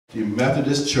The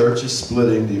Methodist Church is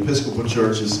splitting, the Episcopal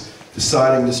Church is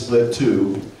deciding to split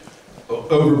too,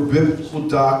 over biblical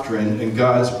doctrine and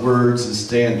God's words and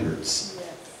standards.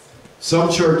 Some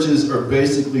churches are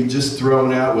basically just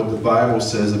throwing out what the Bible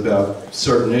says about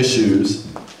certain issues,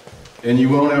 and you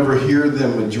won't ever hear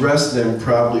them address them,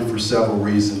 probably for several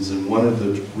reasons. And one of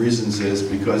the reasons is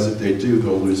because if they do,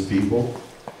 they'll lose people.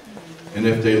 And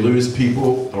if they lose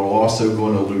people, they're also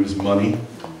going to lose money,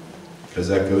 because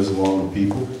that goes along with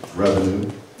people, revenue.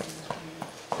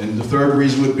 And the third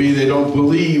reason would be they don't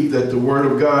believe that the Word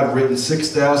of God written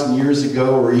 6,000 years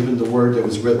ago, or even the Word that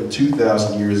was written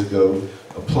 2,000 years ago,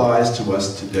 applies to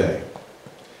us today.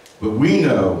 But we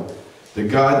know that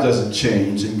God doesn't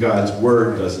change, and God's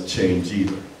Word doesn't change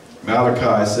either.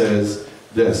 Malachi says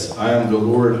this, I am the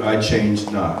Lord, I change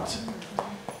not.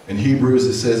 In Hebrews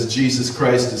it says Jesus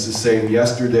Christ is the same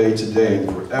yesterday, today,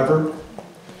 and forever.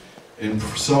 In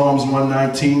Psalms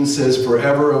 119 says,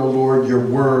 forever, O Lord, your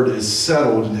word is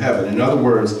settled in heaven. In other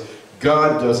words,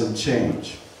 God doesn't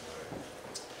change.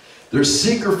 There's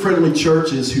seeker-friendly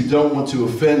churches who don't want to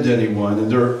offend anyone,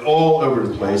 and they're all over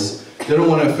the place. They don't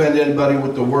want to offend anybody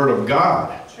with the Word of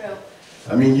God. True.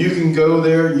 I mean, you can go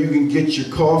there, you can get your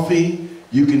coffee,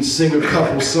 you can sing a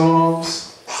couple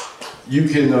songs, you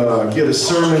can get a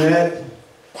sermonette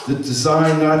that's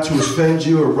designed not to offend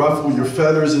you or ruffle your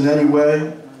feathers in any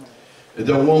way,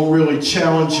 that won't really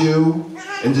challenge you,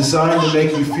 and designed to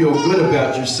make you feel good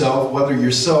about yourself, whether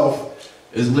yourself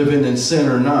is living in sin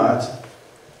or not.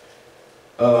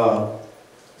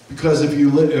 Because if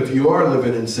you are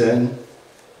living in sin,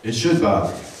 it should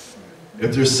bother you.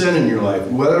 If there's sin in your life,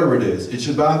 whatever it is, it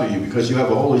should bother you, because you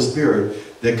have a Holy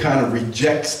Spirit that kind of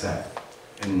rejects that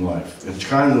in life. It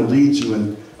kind of leads you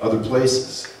in other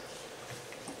places.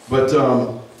 But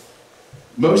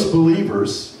most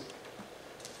believers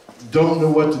don't know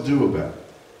what to do about it.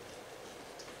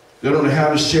 They don't know how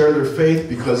to share their faith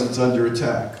because it's under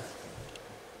attack.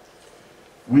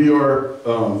 We are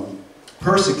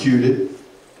persecuted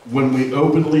when we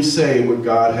openly say what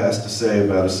God has to say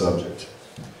about a subject.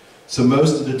 So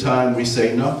most of the time we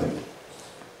say nothing.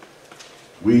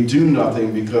 We do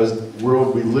nothing because the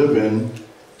world we live in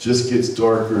just gets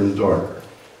darker and darker.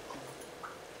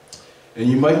 And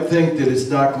you might think that it's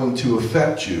not going to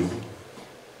affect you,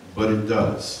 but it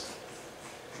does.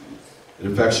 It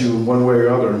affects you in one way or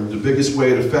other. The biggest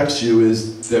way it affects you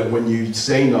is that when you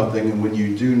say nothing and when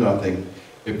you do nothing,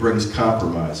 it brings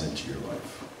compromise into your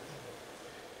life.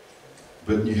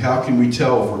 But how can we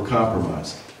tell if we're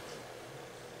compromising?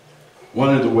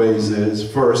 One of the ways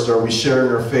is, first, are we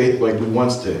sharing our faith like we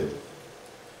once did?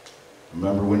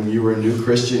 Remember when you were a new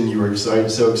Christian, you were so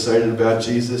excited about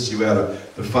Jesus, you had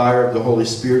the fire of the Holy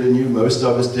Spirit in you, most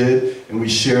of us did, and we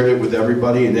shared it with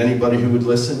everybody and anybody who would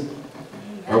listen?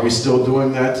 Are we still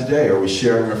doing that today? Are we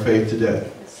sharing our faith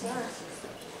today?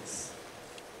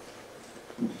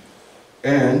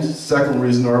 And, second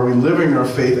reason, are we living our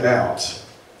faith out?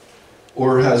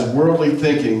 Or has worldly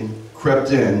thinking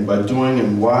crept in by doing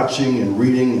and watching and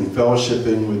reading and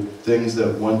fellowshipping with things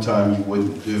that one time you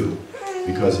wouldn't do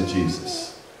because of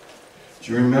Jesus?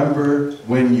 Do you remember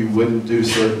when you wouldn't do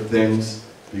certain things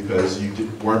because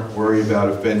you weren't worried about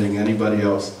offending anybody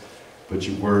else, but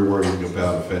you were worried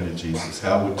about offending Jesus?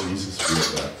 How would Jesus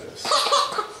feel about this?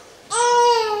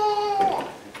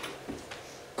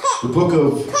 The book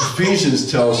of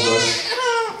Ephesians tells us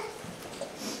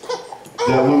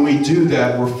that when we do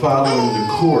that, we're following the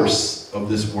course of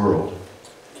this world.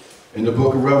 And the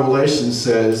book of Revelation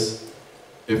says,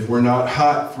 if we're not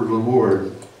hot for the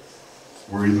Lord,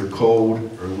 we're either cold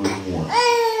or lukewarm.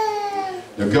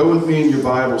 Now go with me in your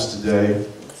Bibles today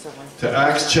to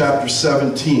Acts chapter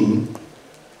 17.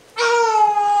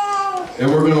 And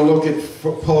we're going to look at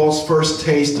Paul's first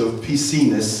taste of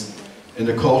PC-ness in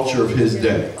the culture of his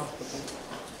day.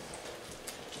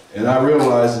 And I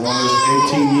realize in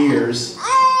almost 18 years,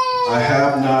 I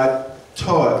have not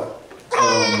taught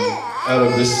out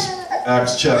of this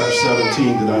Acts chapter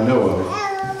 17 that I know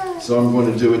of. So I'm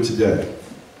going to do it today.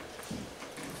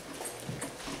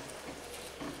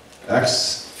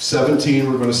 Acts 17,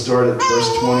 we're going to start at verse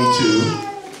 22.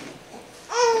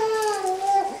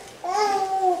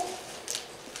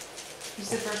 You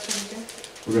said verse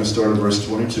 22? We're going to start at verse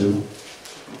 22.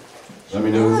 Let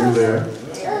me know when you're there.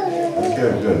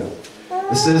 Okay, good.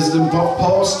 It says, then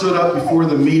Paul stood up before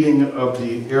the meeting of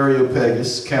the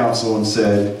Areopagus council and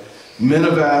said, men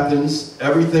of Athens,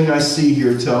 everything I see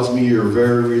here tells me you're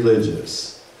very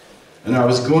religious. And I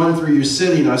was going through your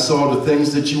city and I saw the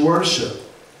things that you worship.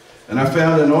 And I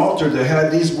found an altar that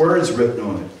had these words written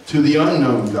on it, to the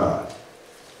unknown God.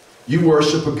 You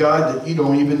worship a God that you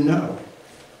don't even know.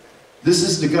 This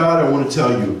is the God I want to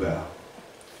tell you about.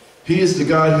 He is the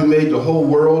God who made the whole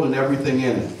world and everything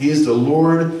in it. He is the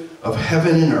Lord of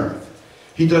heaven and earth.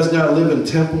 He does not live in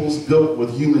temples built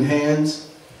with human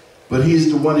hands, but he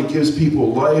is the one that gives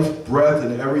people life, breath,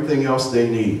 and everything else they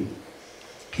need.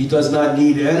 He does not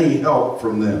need any help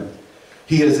from them.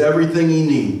 He has everything he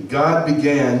needs. God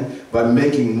began by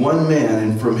making one man,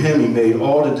 and from him he made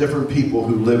all the different people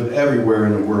who live everywhere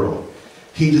in the world.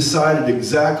 He decided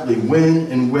exactly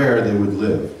when and where they would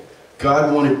live.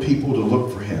 God wanted people to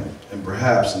look for him, and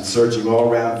perhaps in searching all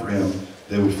around for him,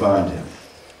 they would find him.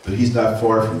 But he's not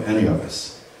far from any of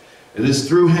us. It is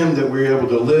through him that we're able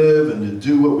to live and to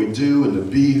do what we do and to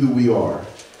be who we are.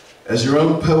 As your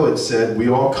own poet said, we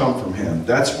all come from him.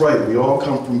 That's right, we all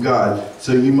come from God.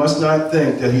 So you must not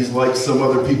think that he's like some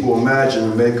other people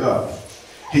imagine or make up.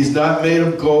 He's not made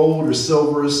of gold or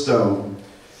silver or stone.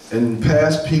 In the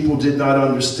past, people did not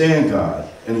understand God,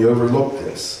 and he overlooked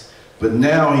this. But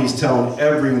now he's telling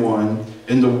everyone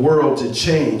in the world to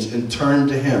change and turn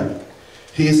to him.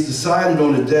 He has decided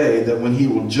on a day that when he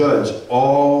will judge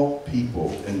all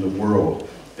people in the world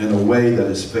in a way that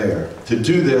is fair. To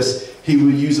do this, he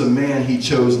will use a man he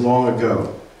chose long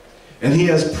ago. And he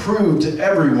has proved to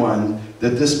everyone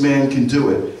that this man can do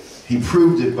it. He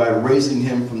proved it by raising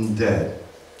him from the dead.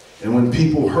 And when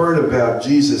people heard about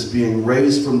Jesus being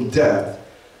raised from death,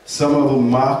 some of them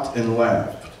mocked and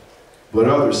laughed. But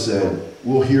others said,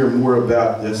 we'll hear more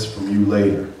about this from you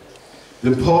later.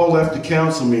 Then Paul left the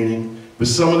council meeting, but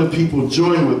some of the people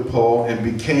joined with Paul and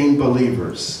became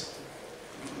believers.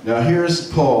 Now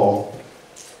here's Paul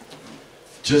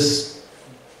just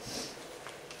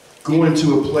going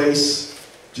to a place,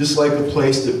 just like a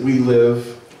place that we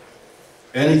live.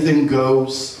 Anything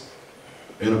goes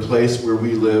in a place where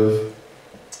we live.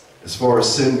 As far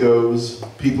as sin goes,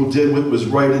 people did what was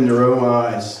right in their own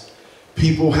eyes.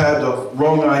 People had the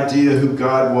wrong idea who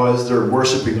God was. They're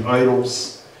worshiping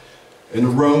idols. In the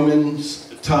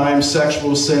Romans time,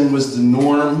 sexual sin was the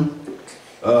norm.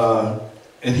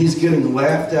 And he's getting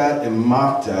laughed at and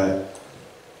mocked at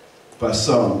by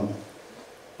some.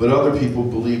 But other people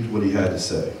believed what he had to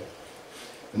say.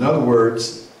 In other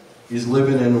words, he's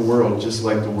living in a world just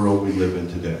like the world we live in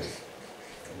today.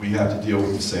 We have to deal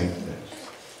with the same thing.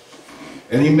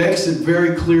 And he makes it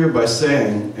very clear by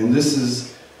saying, and this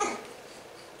is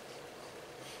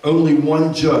only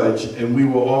one judge, and we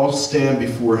will all stand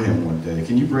before him one day.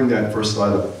 Can you bring that first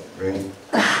slide up, Randy?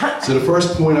 So the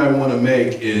first point I want to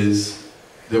make is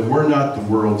that we're not the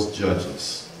world's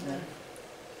judges.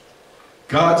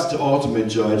 God's the ultimate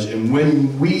judge, and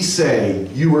when we say,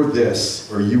 you are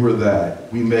this or you are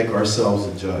that, we make ourselves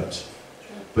a judge.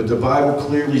 But the Bible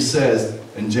clearly says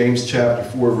in James chapter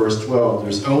 4, verse 12,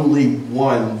 there's only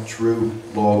one true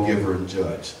lawgiver and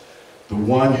judge, the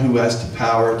one who has the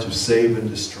power to save and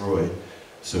destroy.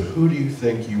 So who do you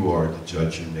think you are to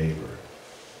judge your neighbor?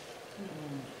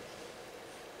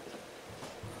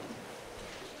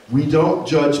 We don't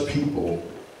judge people,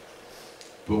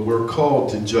 but we're called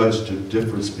to judge the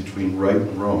difference between right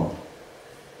and wrong.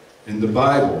 And the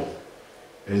Bible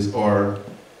is our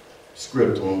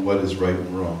script on what is right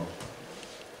and wrong.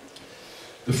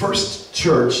 The first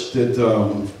church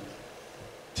that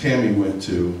Tammy went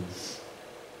to,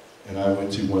 and I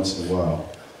went to once in a while,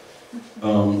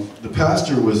 the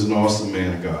pastor was an awesome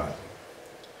man of God.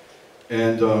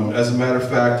 And as a matter of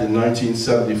fact, in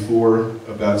 1974,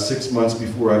 about 6 months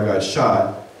before I got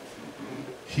shot,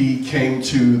 he came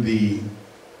to the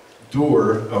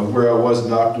door of where I was,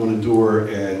 knocked on the door,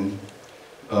 and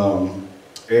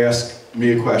asked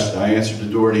me a question. I answered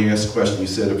the door, and he asked a question. He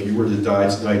said, if you were to die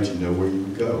tonight, do you know where you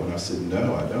would go? And I said,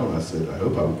 no, I don't. I said, I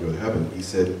hope I would go to heaven. He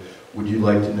said, would you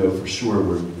like to know for sure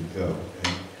where you would go?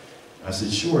 And I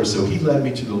said, sure. So he led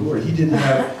me to the Lord. He didn't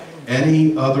have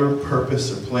any other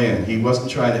purpose or plan. He wasn't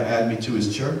trying to add me to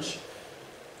his church.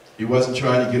 He wasn't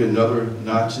trying to get another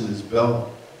notch in his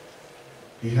belt.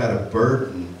 He had a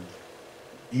burden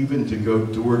even to go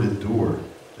door to door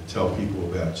to tell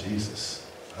people about Jesus.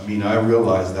 I mean, I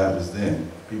realized that was then.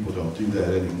 People don't do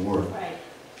that anymore. Right.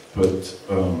 But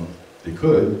they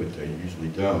could, but they usually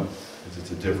don't, because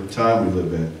it's a different time we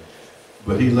live in.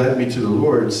 But he led me to the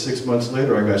Lord. 6 months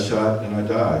later, I got shot and I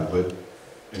died,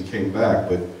 and came back.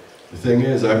 But the thing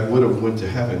is, I would have went to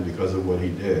heaven because of what he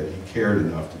did. He cared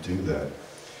enough to do that.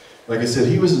 Like I said,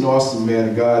 he was an awesome man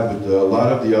of God, but a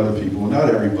lot of the other people, not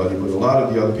everybody, but a lot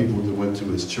of the other people that went to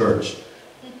his church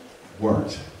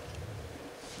weren't.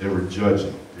 They were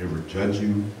judging. They would judge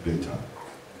you big time.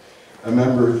 I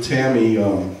remember Tammy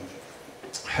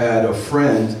had a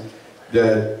friend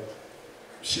that,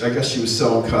 I guess she was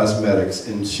selling cosmetics,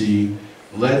 and she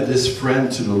led this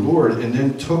friend to the Lord, and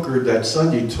then took her that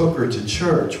Sunday, took her to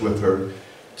church with her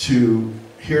to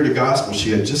hear the gospel.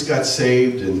 She had just got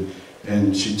saved,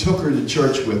 and she took her to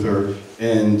church with her,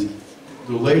 and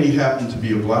the lady happened to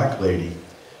be a black lady.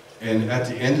 And at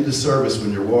the end of the service,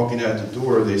 when they're walking out the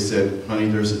door, they said, honey,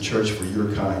 there's a church for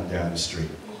your kind down the street.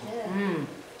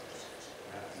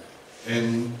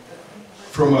 And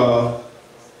from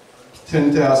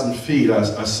 10,000 feet,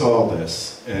 I saw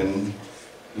this. And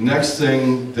the next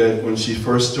thing, that when she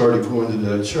first started going to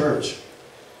the church,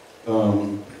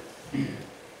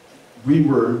 we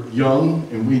were young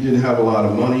and we didn't have a lot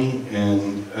of money,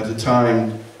 and at the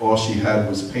time all she had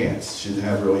was pants. She didn't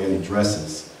have really any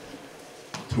dresses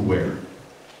to wear.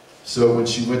 So when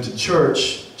she went to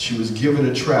church, she was given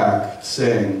a tract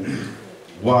saying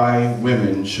why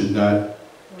women should not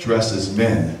dress as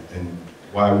men and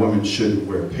why women shouldn't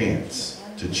wear pants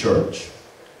to church.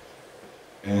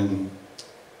 And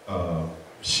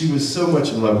she was so much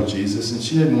in love with Jesus, and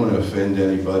she didn't want to offend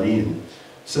anybody, and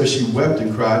so she wept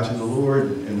and cried to the Lord,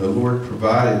 and the Lord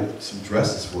provided some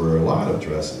dresses for her, a lot of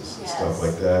dresses and stuff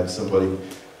like that. Somebody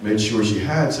made sure she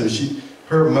had. So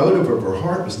her motive of her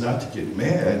heart was not to get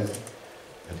mad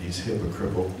at these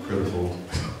hypocritical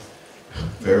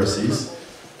Pharisees,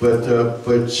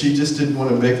 but she just didn't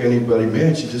want to make anybody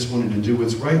mad. She just wanted to do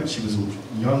what's right. She was a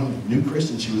young, new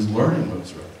Christian. She was learning what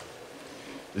was right.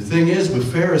 The thing is,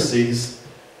 with Pharisees,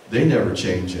 they never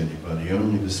change anybody.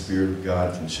 Only the Spirit of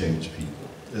God can change people.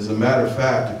 As a matter of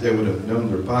fact, if they would have known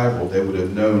their Bible, they would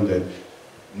have known that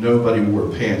nobody wore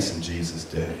pants in Jesus'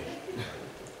 day.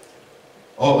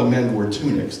 All the men wore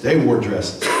tunics. They wore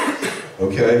dresses.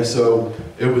 Okay, so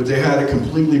they had it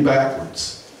completely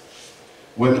backwards.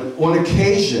 On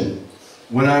occasion,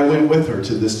 when I went with her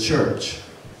to this church,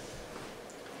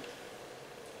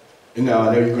 and now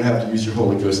I know you're going to have to use your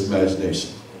Holy Ghost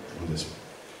imagination on this one.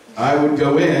 I would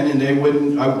go in, and they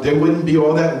wouldn't be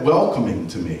all that welcoming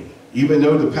to me. Even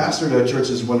though the pastor of that church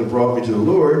is the one that brought me to the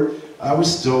Lord, I was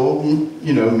still,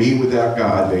 you know, me without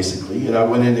God, basically. And I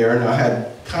went in there, and I had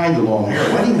kind of long hair.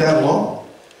 It wasn't even that long.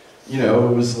 You know,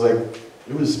 it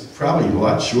was probably a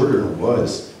lot shorter than it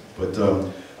was. But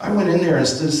I went in there,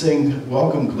 instead of saying,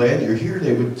 welcome, glad you're here,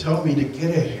 they would tell me to get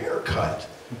a haircut.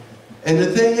 And the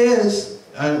thing is,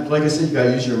 like I said, you got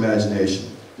to use your imagination.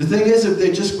 The thing is, if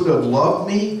they just would have loved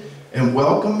me and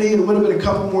welcomed me, it would have been a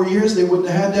couple more years, they wouldn't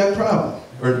have had that problem.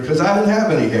 Or because I didn't have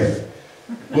any hair.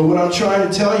 But what I'm trying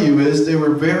to tell you is they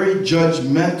were very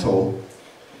judgmental.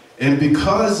 And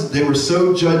because they were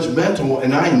so judgmental,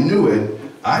 and I knew it,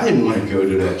 I didn't want to go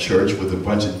to that church with a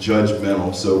bunch of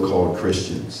judgmental so-called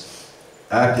Christians,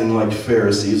 acting like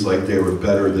Pharisees, like they were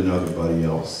better than everybody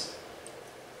else.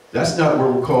 That's not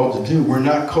what we're called to do. We're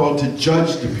not called to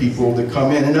judge the people that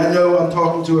come in. And I know I'm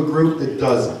talking to a group that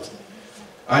doesn't.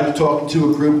 I'm talking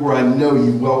to a group where I know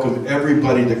you welcome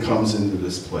everybody that comes into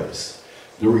this place.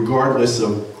 Regardless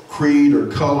of creed or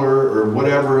color or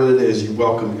whatever it is, you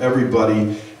welcome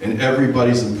everybody, and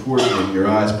everybody's important in your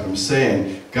eyes. But I'm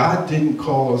saying, God didn't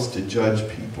call us to judge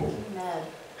people. Amen.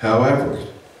 However,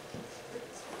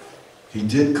 He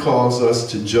did cause us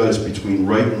to judge between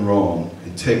right and wrong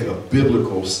and take a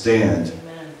biblical stand.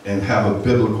 Amen. And have a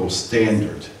biblical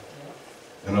standard.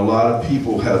 And a lot of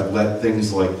people have let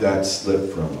things like that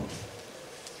slip from them.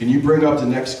 Can you bring up the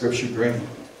next scripture, Grant?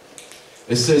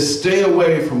 It says, stay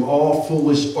away from all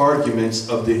foolish arguments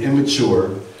of the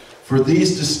immature, for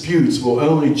these disputes will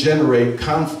only generate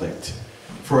conflict.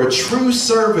 For a true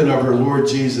servant of our Lord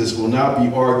Jesus will not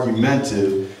be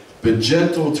argumentative, but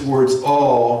gentle towards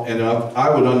all, and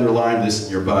I would underline this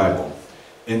in your Bible,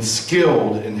 and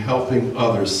skilled in helping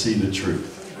others see the truth.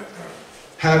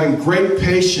 Having great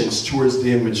patience towards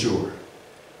the immature.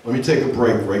 Let me take a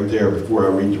break right there before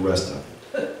I read the rest of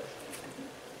it.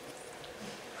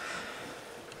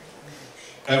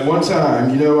 At one time,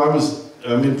 you know,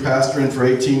 I've been pastoring for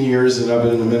 18 years, and I've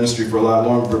been in the ministry for a lot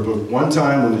longer, but one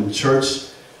time when the church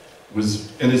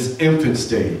was in its infant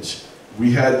stage,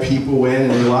 we had people in,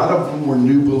 and a lot of them were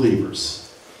new believers.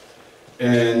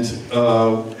 And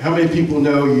how many people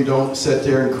know you don't sit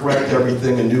there and correct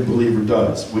everything a new believer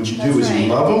does? What you do is you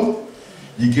love them,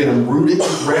 you get them rooted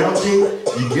and grounded,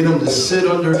 you get them to sit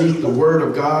underneath the Word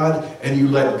of God, and you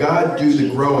let God do the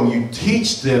growing. You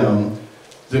teach them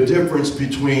the difference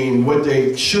between what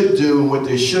they should do and what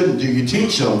they shouldn't do. You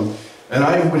teach them. And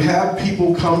I would have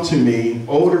people come to me,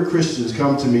 older Christians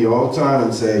come to me all the time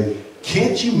and say,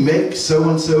 can't you make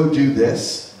so-and-so do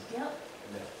this?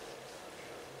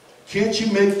 Can't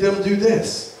you make them do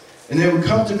this? And they would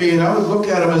come to me, and I would look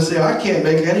at them and say, I can't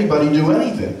make anybody do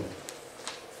anything.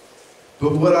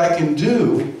 But what I can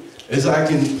do is I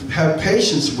can have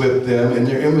patience with them in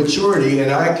their immaturity, and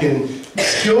I can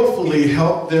skillfully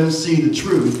help them see the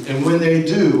truth. And when they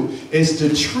do, it's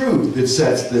the truth that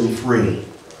sets them free.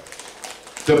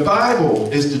 The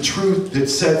Bible is the truth that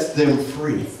sets them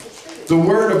free. The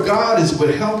Word of God is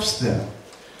what helps them.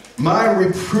 My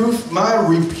reproof, my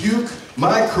rebuke,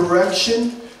 my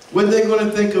correction, what are they going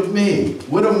to think of me?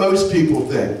 What do most people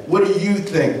think? What do you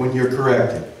think when you're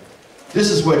corrected? This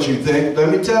is what you think. Let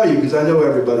me tell you, because I know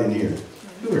everybody in here.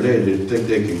 Who are they to think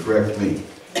they can correct me?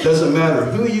 Doesn't matter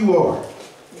who you are.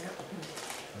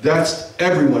 That's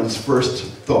everyone's first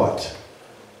thought.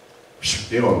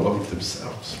 They ought to look at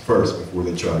themselves first before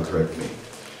they try to correct me.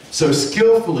 So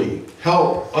skillfully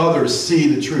help others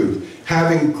see the truth,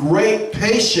 having great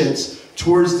patience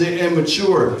towards the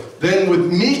immature. Then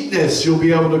with meekness you'll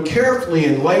be able to carefully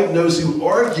enlighten those who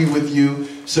argue with you,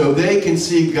 so they can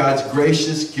see God's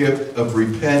gracious gift of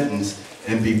repentance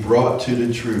and be brought to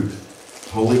the truth.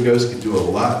 The Holy Ghost can do a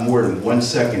lot more in 1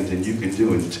 second than you can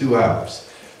do in 2 hours.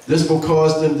 This will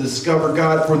cause them to discover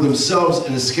God for themselves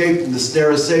and escape from the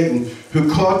snare of Satan,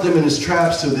 who caught them in his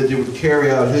trap so that they would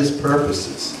carry out his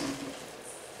purposes.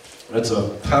 That's a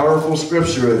powerful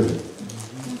scripture, isn't it?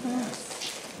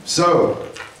 So,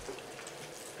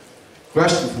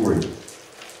 question for you.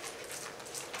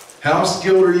 How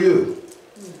skilled are you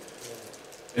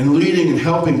in leading and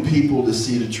helping people to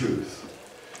see the truth?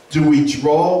 Do we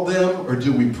draw them or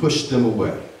do we push them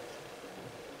away?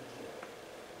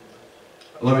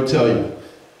 Let me tell you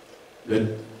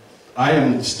that I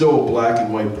am still a black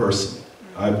and white person.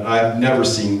 I've never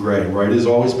seen gray. Right has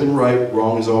always been right,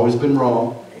 wrong has always been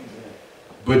wrong.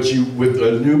 But with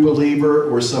a new believer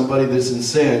or somebody that's in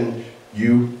sin,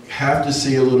 you have to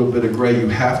see a little bit of gray. You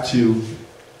have to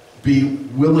be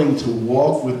willing to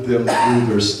walk with them through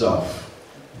their stuff.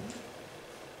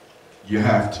 You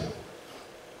have to.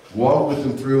 Walk with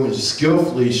them through and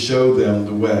skillfully show them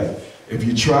the way. If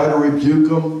you try to rebuke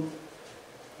them,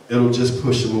 it'll just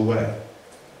push them away.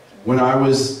 When I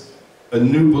was a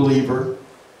new believer,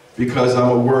 because I'm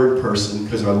a word person,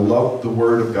 because I love the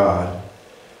Word of God,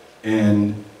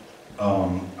 and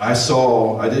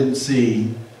I didn't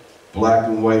see black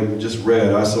and white and just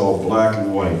red. I saw black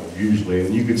and white, usually.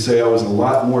 And you could say I was a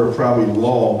lot more probably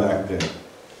law back then.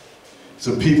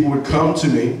 So people would come to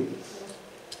me,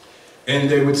 and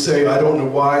they would say, I don't know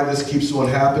why this keeps on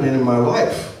happening in my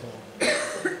life.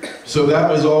 So that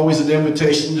was always an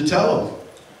invitation to tell them.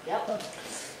 Yep.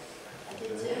 I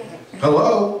did too.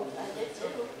 Hello? I did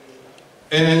too.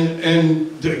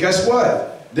 And guess what?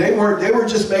 They were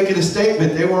just making a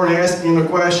statement. They weren't asking a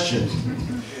question.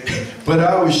 But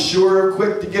I was sure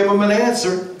quick to give them an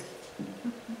answer.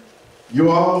 You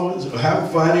all have a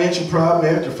financial problem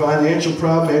after financial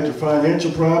problem after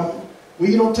financial problem. Well,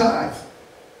 you don't tithe.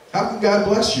 How can God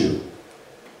bless you?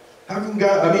 How can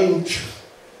God, I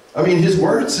mean, His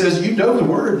Word says, you know the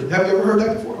Word. Have you ever heard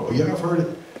that before? Oh, yeah, I've heard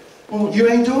it. Well, you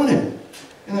ain't doing it.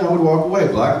 And then I would walk away,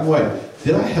 black and white.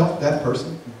 Did I help that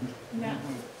person? No.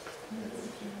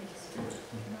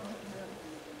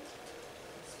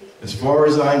 As far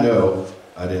as I know,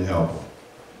 I didn't help them.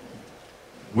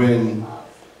 When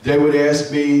they would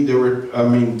ask me,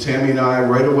 Tammy and I,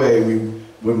 right away,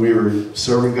 when we were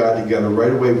serving God together,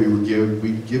 right away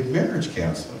we'd give marriage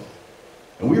counseling.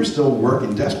 And we were still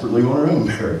working desperately on our own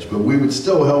marriage, but we would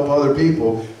still help other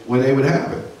people when they would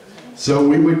have it. So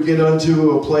we would get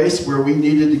onto a place where we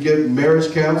needed to get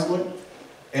marriage counseling,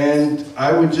 and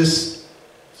I would just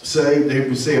say, they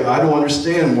would say, I don't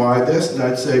understand why this, and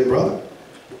I'd say, brother,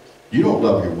 you don't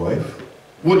love your wife.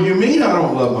 What do you mean I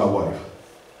don't love my wife?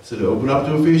 I said, open up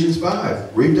to Ephesians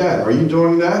 5. Read that. Are you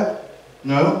doing that?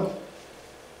 No?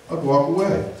 I'd walk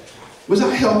away. Was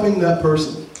I helping that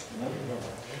person?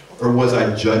 Or was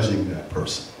I judging that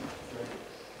person?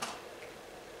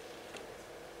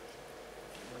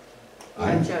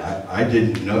 I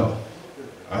didn't know.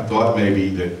 I thought maybe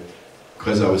that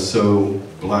because I was so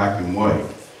black and white.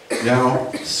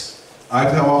 Now,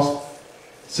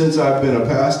 since I've been a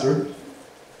pastor,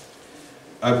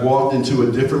 I've walked into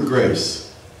a different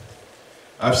grace.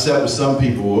 I've sat with some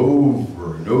people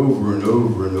over and over and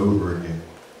over and over again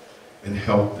and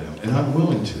helped them, and I'm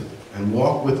willing to, and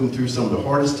walk with them through some of the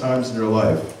hardest times in their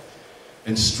life.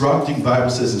 Bible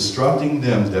says, instructing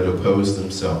them that oppose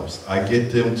themselves. I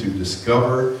get them to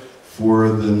discover for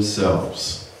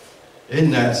themselves.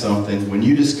 Isn't that something? When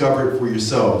you discover it for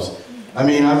yourselves. I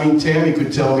mean, Tammy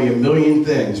could tell me a million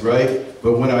things, right?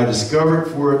 But when I discover it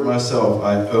for it myself,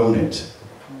 I own it.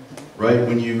 Right?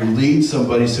 When you lead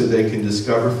somebody so they can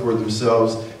discover for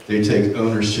themselves, they take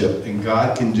ownership. And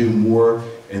God can do more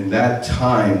in that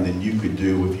time than you could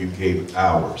do if you gave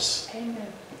hours. Amen.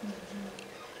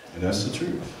 And that's the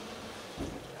truth.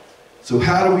 So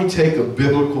how do we take a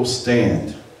biblical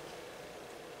stand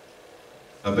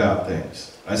about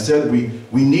things? I said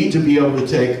we need to be able to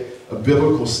take a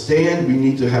biblical stand. We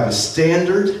need to have a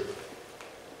standard.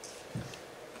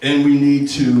 And we need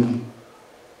to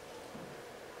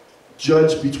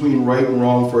judge between right and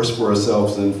wrong, first for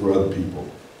ourselves, then for other people.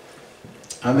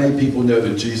 How many people know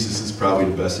that Jesus is probably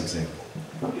the best example?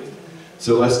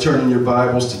 So let's turn in your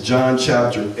Bibles to John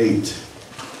chapter 8.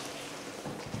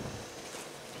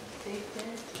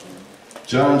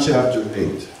 John chapter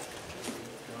 8.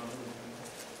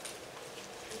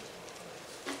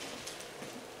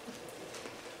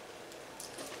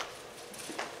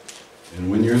 And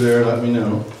when you're there, let me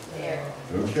know. There.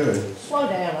 Okay. Slow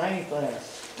down, I ain't there.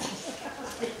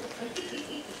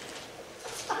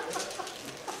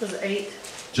 Was it 8?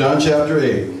 John chapter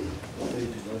 8.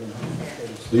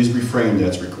 Please refrain,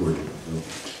 that's recorded.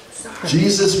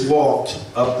 Jesus walked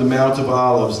up the Mount of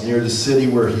Olives near the city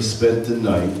where he spent the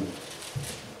night.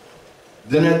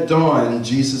 Then at dawn,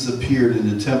 Jesus appeared in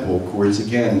the temple courts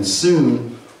again, and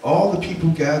soon all the people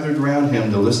gathered around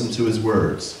him to listen to his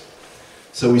words.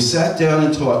 So he sat down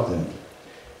and taught them.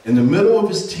 In the middle of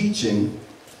his teaching,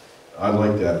 I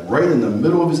like that, right in the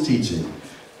middle of his teaching,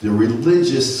 the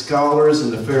religious scholars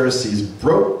and the Pharisees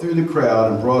broke through the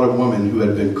crowd and brought a woman who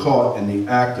had been caught in the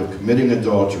act of committing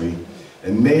adultery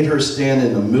and made her stand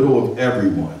in the middle of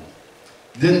everyone.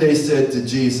 Then they said to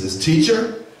Jesus,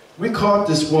 "Teacher, we caught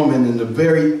this woman in the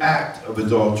very act of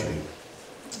adultery.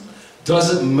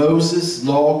 Doesn't Moses'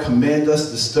 law command us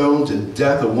to stone to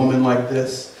death a woman like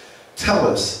this? Tell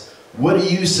us, what do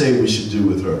you say we should do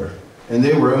with her?" And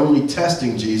they were only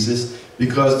testing Jesus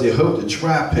because they hoped to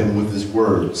trap him with his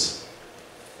words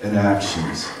and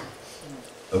actions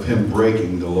of him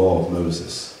breaking the law of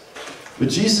Moses. But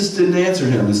Jesus didn't answer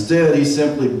him. Instead, he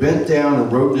simply bent down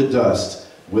and wrote in the dust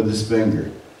with his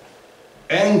finger.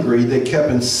 Angry, they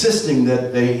kept insisting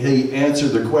that he answer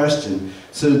the question.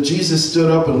 So Jesus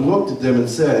stood up and looked at them and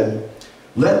said,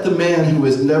 "Let the man who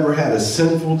has never had a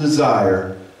sinful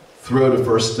desire throw the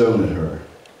first stone at her."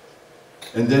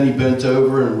 And then he bent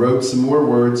over and wrote some more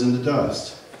words in the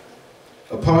dust.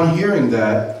 Upon hearing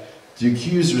that, the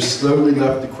accusers slowly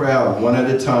left the crowd one at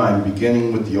a time,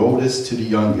 beginning with the oldest to the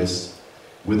youngest,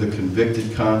 with a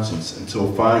convicted conscience,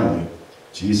 until finally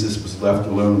Jesus was left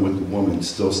alone with the woman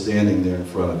still standing there in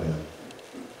front of him.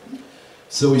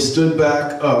 So he stood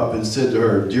back up and said to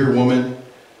her, "Dear woman,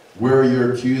 where are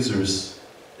your accusers?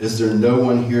 Is there no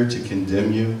one here to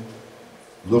condemn you?"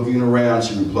 Looking around,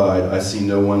 she replied, "I see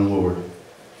no one, Lord."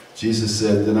 Jesus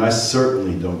said, "Then I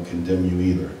certainly don't condemn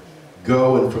you either.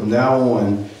 Go, and from now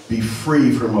on, be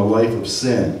free from a life of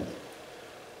sin."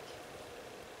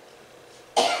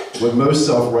 What most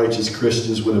self-righteous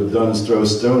Christians would have done is throw a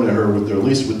stone at her, at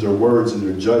least with their words and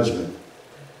their judgment.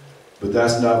 But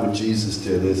that's not what Jesus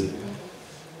did, is it?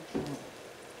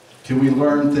 Can we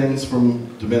learn things from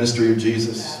the ministry of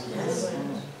Jesus?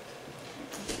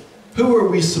 Who are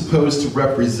we supposed to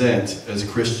represent as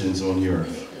Christians on the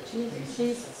earth?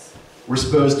 Jesus. We're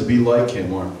supposed to be like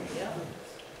him, aren't we?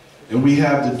 And we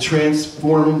have the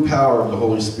transforming power of the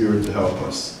Holy Spirit to help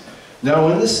us. Now,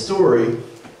 in this story,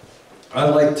 I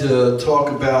like to talk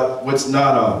about what's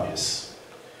not obvious.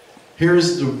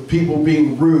 Here's the people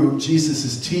being rude. Jesus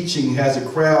is teaching, has a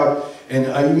crowd, and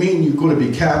I mean you're going to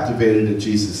be captivated at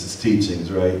Jesus'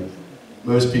 teachings, right?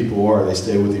 Most people are. They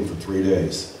stay with him for 3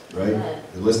 days, right?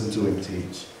 They listen to him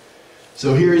teach.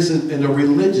 So here is in the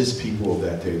religious people of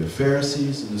that day, the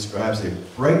Pharisees and the scribes, they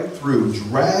break through,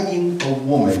 dragging a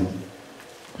woman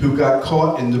who got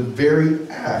caught in the very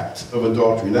act of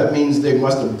adultery. That means they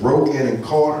must have broke in and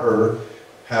caught her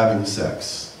having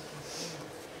sex.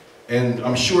 And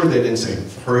I'm sure they didn't say,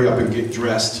 "Hurry up and get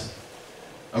dressed."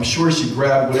 I'm sure she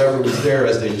grabbed whatever was there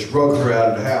as they drug her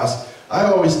out of the house. I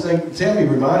always think, Tammy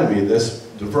reminded me of this.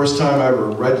 The first time I ever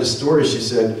read this story, she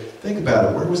said, "Think about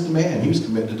it. Where was the man? He was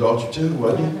committing adultery too,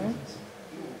 wasn't he?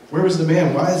 Where was the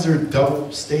man? Why is there a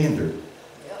double standard?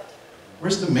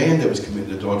 Where's the man that was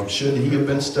committing adultery? Shouldn't he have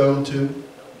been stoned too?"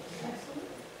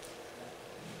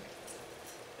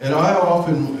 And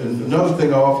another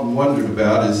thing I often wondered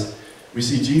about is, we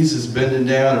see Jesus bending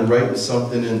down and writing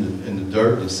something in the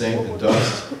dirt and sand and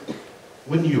dust.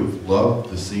 Wouldn't you have loved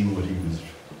to see what he was?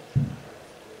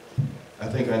 I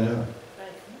think I know.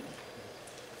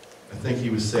 I think he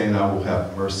was saying, "I will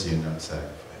have mercy and not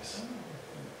sacrifice."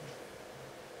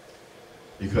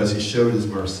 Because he showed his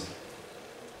mercy.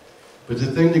 But the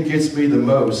thing that gets me the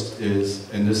most is,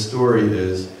 in this story,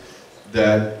 is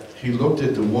that he looked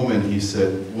at the woman, he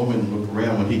said, "Woman, look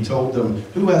around." When he told them,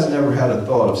 who has never had a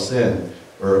thought of sin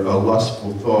or a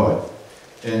lustful thought?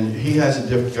 And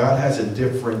God has a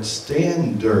different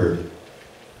standard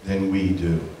than we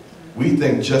do. We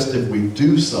think just if we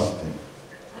do something,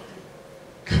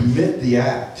 commit the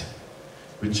act.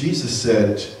 But Jesus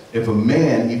said, if a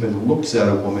man even looks at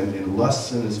a woman and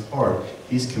lusts in his heart,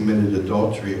 he's committed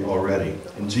adultery already.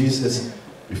 And Jesus,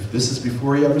 this is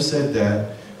before he ever said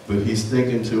that, but he's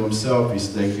thinking to himself, he's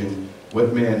thinking,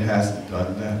 what man hasn't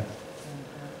done that?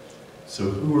 So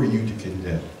who are you to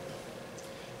condemn?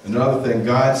 Another thing,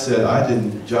 God said,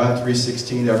 John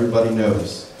 3:16, everybody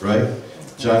knows, right?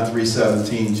 John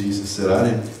 3:17, Jesus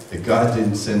said, that God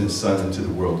didn't send his son into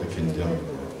the world to condemn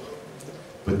the world,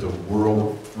 but the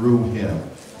world through him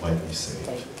might be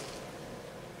saved.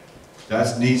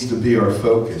 That needs to be our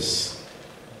focus.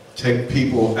 Take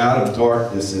people out of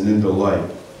darkness and into light.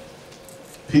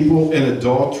 People in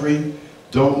adultery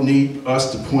don't need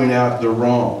us to point out their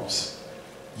wrongs.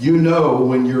 You know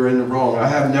when you're in the wrong. I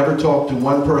have never talked to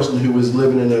one person who was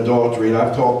living in adultery, and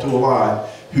I've talked to a lot,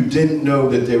 who didn't know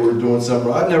that they were doing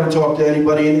something. I've never talked to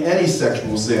anybody in any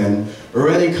sexual sin, or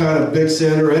any kind of big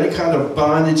sin, or any kind of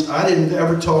bondage. I didn't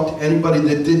ever talk to anybody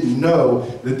that didn't know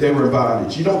that they were in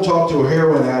bondage. You don't talk to a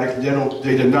heroin addict and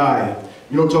they deny it.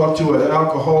 You don't talk to an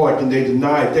alcoholic and they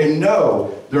deny it. They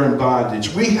know they're in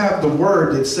bondage. We have the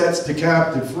word that sets the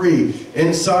captive free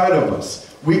inside of us.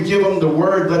 We give them the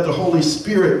word, let the Holy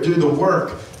Spirit do the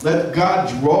work. Let God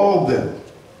draw them.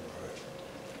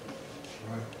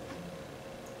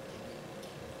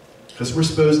 Because we're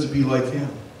supposed to be like him.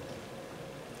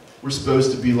 We're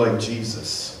supposed to be like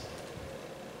Jesus.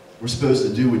 We're supposed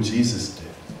to do what Jesus did.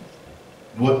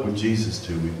 What would Jesus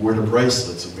do? We wear the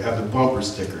bracelets and we have the bumper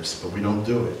stickers, but we don't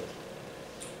do it.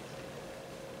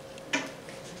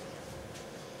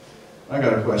 I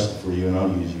got a question for you, and I'll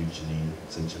use you, Janine,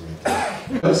 since you're right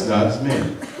there. No, it's not. It's me.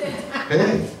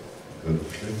 Hey.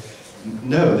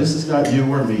 No, this is not you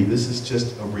or me. This is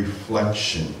just a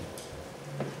reflection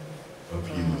of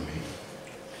you and me.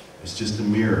 It's just a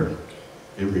mirror.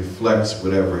 It reflects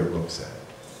whatever it looks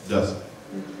at, doesn't it?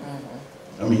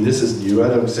 I mean, this isn't you. I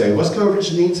don't say, let's go over to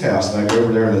Janine's house, and I go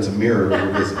over there and it's a mirror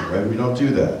and we're visiting, right? We don't do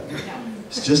that.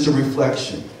 It's just a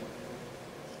reflection.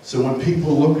 So when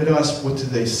people look at us, what do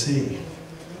they see?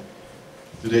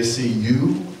 Do they see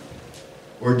you?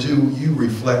 Or do you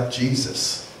reflect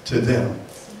Jesus to them?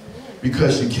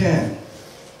 Because you can.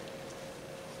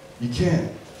 You can.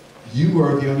 You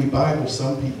are the only Bible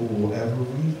some people will ever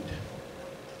read.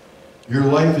 Your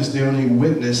life is the only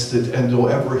witness that they'll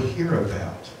ever hear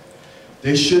about.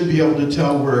 They should be able to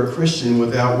tell we're a Christian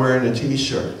without wearing a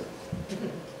t-shirt.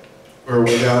 Or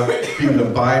without being a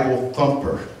Bible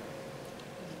thumper.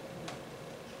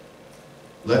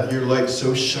 Let your light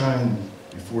so shine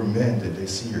before men that they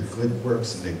see your good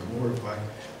works and they glorify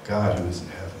God who is in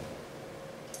heaven.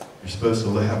 You're supposed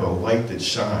to have a light that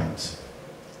shines.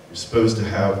 You're supposed to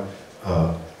have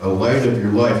a light of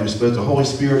your life. You're supposed to, the Holy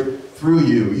Spirit through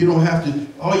you. You don't have to,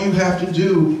 all you have to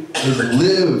do is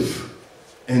live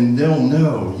and they'll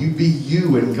know. You be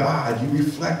you and God. You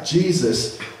reflect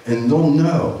Jesus and they'll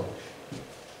know.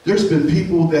 There's been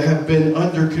people that have been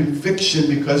under conviction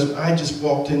because I just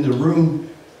walked in the room.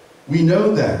 We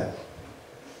know that.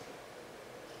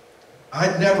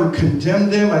 I never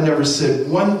condemned them. I never said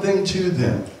one thing to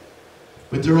them.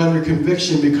 But they're under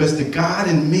conviction because the God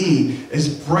in me is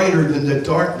brighter than the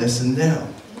darkness in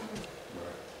them.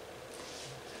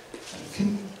 Can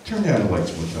you turn down the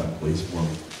lights one time, please, for me,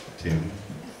 Tammy?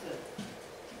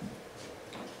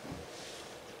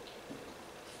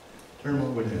 Turn them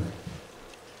all the way down.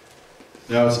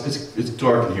 Now it's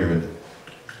dark in here, isn't it?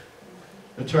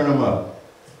 Now turn them up.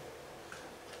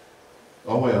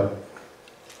 All the way up.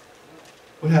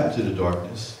 What happened to the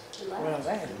darkness? It's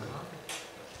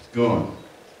gone.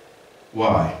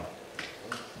 Why?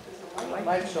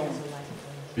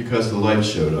 Because the light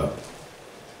showed up.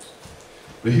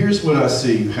 But here's what I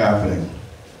see happening.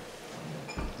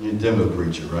 You're a demo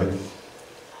preacher, right?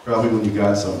 Probably when you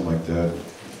got something like that.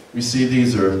 We see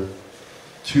these are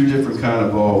two different kind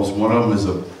of bulbs. One of them is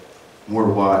more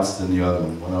watts than the other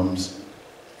one. One of them's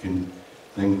can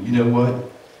think, you know what?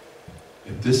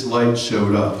 If this light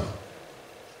showed up,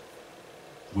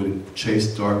 would it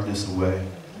chase darkness away?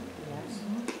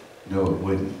 No, it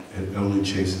wouldn't. It only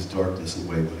chases darkness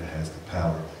away when it has the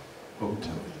power of hope to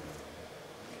it.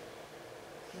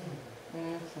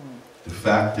 The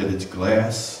fact that it's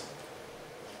glass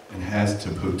and has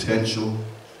the potential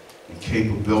and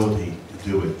capability to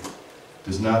do it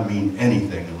does not mean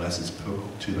anything unless it's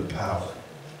put to the power.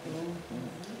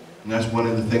 And that's one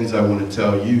of the things I want to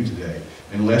tell you today.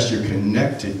 Unless you're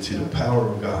connected to the power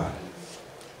of God,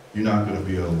 you're not going to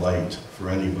be a light for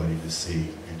anybody to see.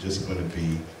 You're just going to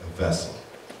be a vessel.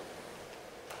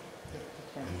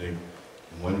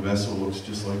 One vessel looks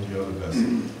just like the other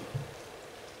vessel.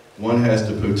 One has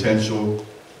the potential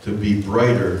to be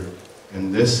brighter,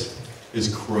 and this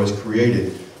was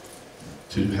created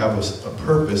to have a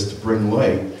purpose to bring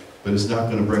light, but it's not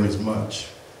going to bring as much.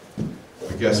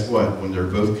 But guess what? When they're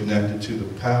both connected to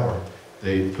the power,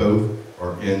 they both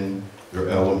are in their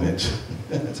element.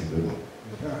 That's a good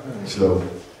one. So,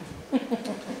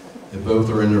 they both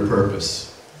are in their purpose.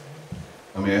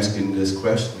 I'm asking this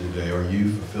question today: are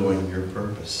you fulfilling your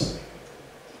purpose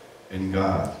in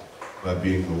God by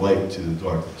being the light to the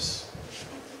darkness?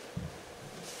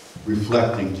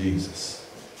 Reflecting Jesus.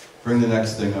 Bring the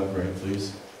next thing up, Grant,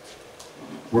 please.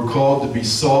 We're called to be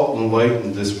salt and light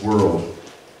in this world.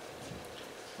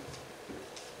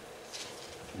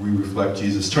 We reflect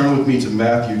Jesus. Turn with me to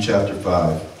Matthew chapter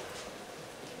 5. I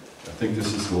think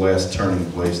this is the last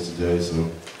turning place today, so.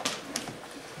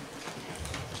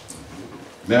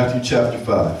 Matthew chapter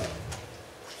 5.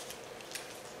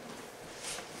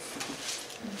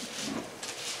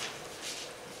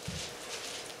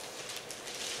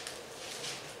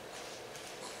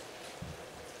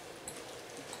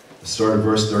 Let's start at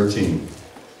verse 13.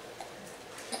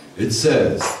 It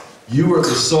says, "You are the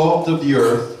salt of the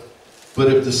earth, but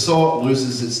if the salt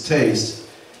loses its taste,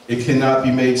 it cannot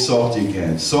be made salty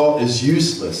again. Salt is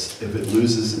useless if it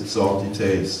loses its salty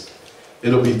taste.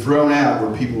 It'll be thrown out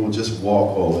where people will just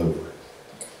walk all over it.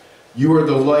 You are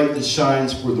the light that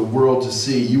shines for the world to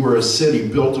see. You are a city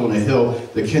built on a hill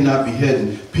that cannot be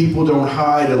hidden. People don't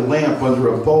hide a lamp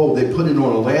under a bowl. They put it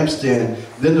on a lampstand.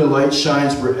 Then the light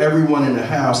shines for everyone in the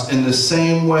house. In the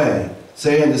same way."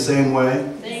 Say, in the same way.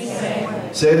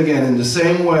 Say it again. In the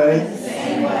same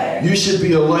way. You should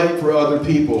be a light for other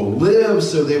people. Live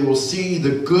so they will see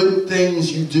the good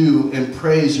things you do and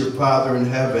praise your Father in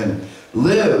heaven.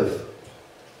 Live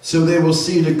so they will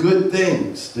see the good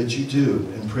things that you do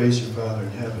and praise your Father in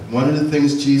heaven. One of the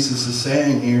things Jesus is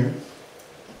saying here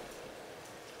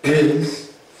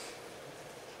is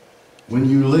when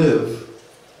you live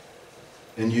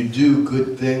and you do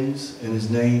good things in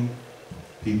His name,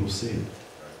 people see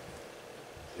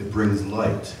it. It brings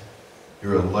light.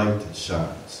 You're a light that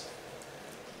shines.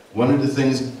 One of the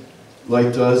things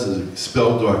light does is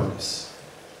expel darkness.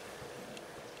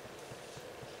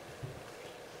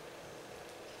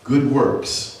 Good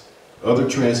works, other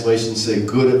translations say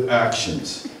good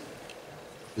actions,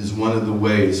 is one of the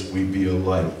ways we be a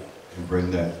light and bring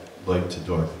that light to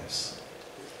darkness.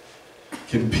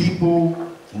 Can people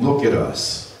look at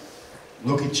us,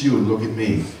 look at you and look at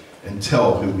me, and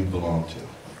tell who we belong to?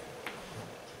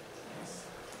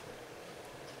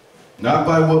 Not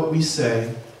by what we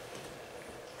say,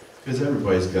 because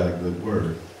everybody's got a good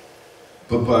word,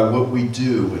 but by what we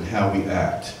do and how we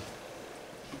act.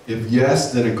 If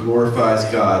yes, then it glorifies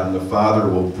God, and the Father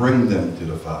will bring them to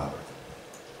the Father.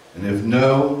 And if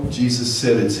no, Jesus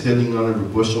said it's hidden under the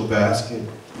bushel basket.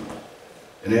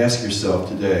 And ask yourself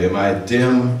today, am I a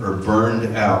dim or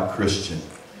burned out Christian?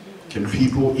 Can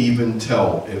people even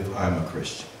tell if I'm a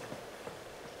Christian?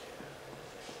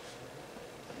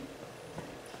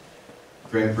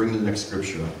 Grant, bring the next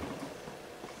scripture up.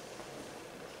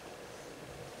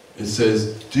 It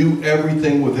says, "Do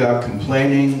everything without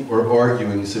complaining or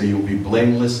arguing, so you'll be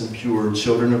blameless and pure,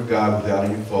 children of God without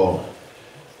any fault.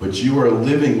 But you are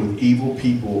living with evil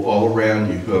people all around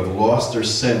you who have lost their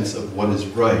sense of what is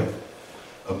right.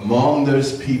 Among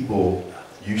those people,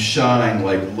 you shine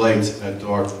like lights in a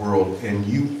dark world, and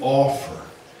you offer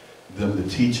them the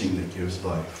teaching that gives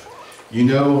life." You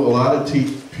know, a lot of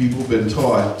people have been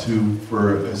taught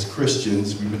as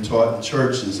Christians, we've been taught in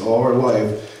churches all our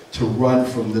life, to run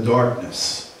from the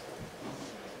darkness.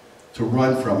 To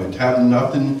run from it. Have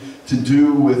nothing to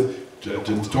do with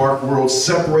the dark world.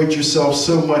 Separate yourself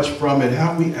so much from it.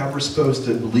 How are we ever supposed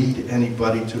to lead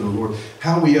anybody to the Lord?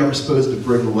 How are we ever supposed to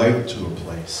bring light to a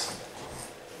place?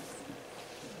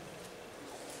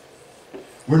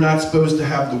 We're not supposed to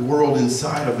have the world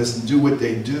inside of us and do what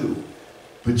they do.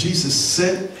 But Jesus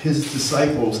sent His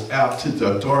disciples out to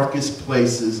the darkest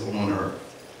places on earth.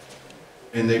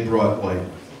 And they brought light.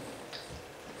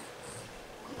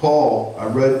 Paul, I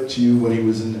read to you when he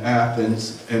was in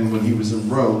Athens and when he was in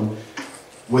Rome,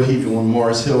 what he did on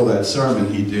Mars Hill, that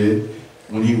sermon he did,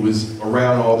 when he was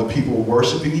around all the people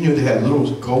worshiping. You know, they had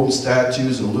little gold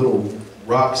statues and little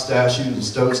rock statues and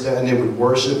stone statues, and they would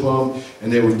worship them,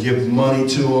 and they would give money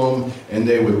to them, and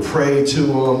they would pray to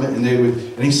them,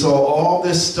 and he saw all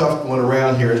this stuff going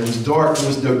around here, and it was dark, there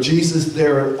was no Jesus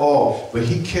there at all, but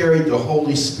he carried the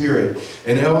Holy Spirit,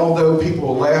 and although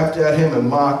people laughed at him and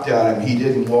mocked at him, he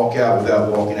didn't walk out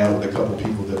without walking out with a couple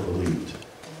people that believed.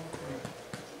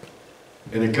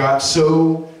 And it got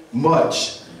so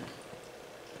much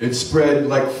It spread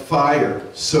like fire.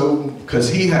 So, because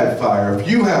he had fire. If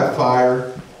you have fire,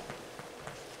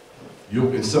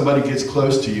 and somebody gets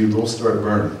close to you, they'll start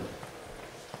burning.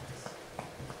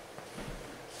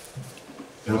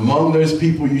 And among those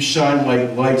people, you shine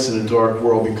like lights in a dark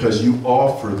world because you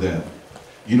offer them.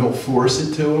 You don't force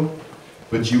it to them,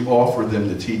 but you offer them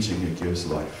the teaching that gives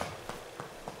life.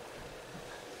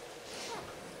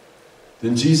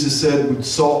 Then Jesus said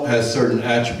salt has certain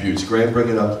attributes. Grant, bring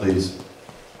it up, please.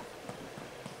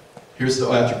 Here's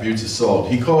the attributes of salt.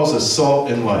 He calls us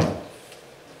salt and light.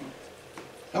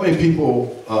 How many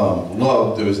people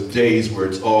love those days where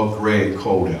it's all gray and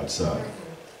cold outside?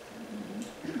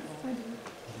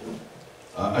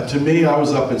 To me, I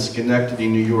was up in Schenectady,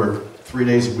 New York, 3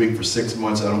 days a week for 6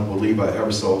 months. I don't believe I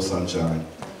ever saw the sunshine.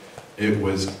 It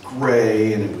was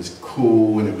gray, and it was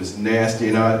cool, and it was nasty,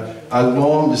 and I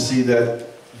longed to see that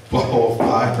ball of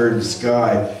fire in the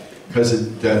sky,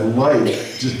 because that light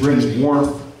just brings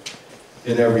warmth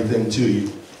and everything to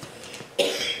you.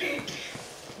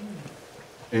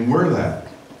 And we're that.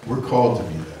 We're called to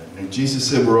be that. And Jesus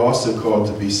said we're also called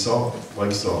to be salt,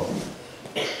 like salt.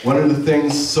 One of the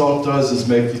things salt does is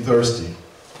make you thirsty.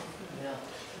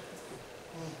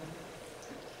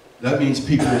 That means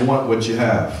people want what you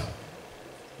have.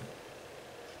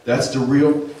 That's the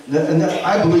real, and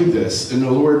I believe this. And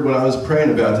the Lord, when I was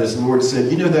praying about this, the Lord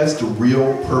said, you know, that's the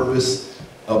real purpose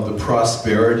of the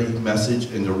prosperity message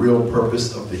and the real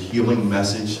purpose of the healing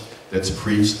message that's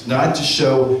preached. Not to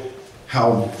show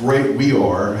how great we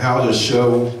are, how to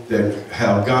show that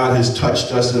how God has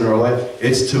touched us in our life.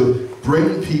 It's to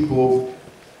bring people,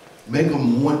 make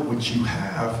them want what you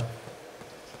have.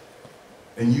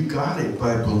 And you got it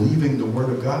by believing the Word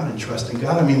of God and trusting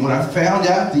God. I mean, when I found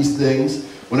out these things,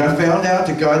 when I found out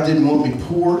that God didn't want me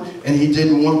poor and He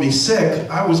didn't want me sick,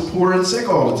 I was poor and sick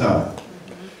all the time.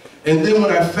 And then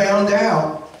when I found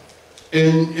out,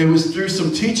 and it was through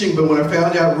some teaching, but when I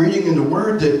found out reading in the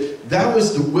Word that that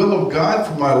was the will of God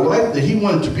for my life, that He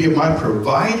wanted to be my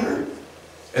provider,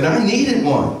 and I needed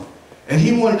one. And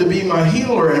He wanted to be my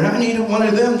healer, and I needed one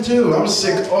of them too. I was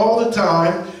sick all the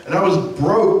time, and I was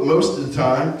broke most of the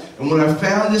time. And when I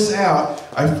found this out,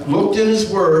 I looked in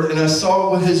His Word, and I saw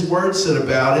what His Word said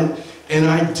about it, and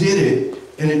I did it,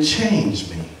 and it changed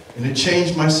me. And it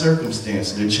changed my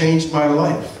circumstance, and it changed my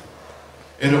life.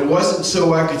 And it wasn't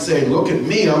so I could say, look at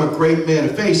me, I'm a great man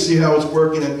of faith. See how it's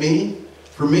working at me?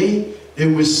 For me, it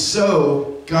was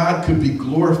so God could be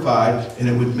glorified, and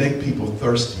it would make people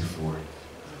thirsty for it.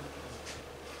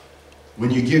 When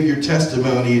you give your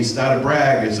testimony, it's not a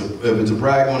brag. If it's a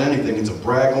brag on anything, it's a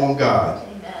brag on God.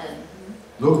 Amen.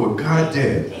 Look what God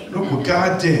did. Look what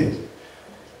God did.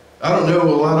 I don't know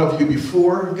a lot of you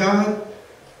before God,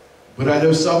 but I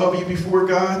know some of you before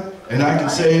God, and I can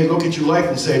say, look at your life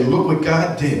and say, look what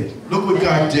God did. Look what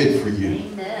God did for you.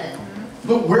 Amen.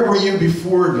 Look, where were you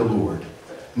before the Lord?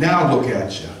 Now look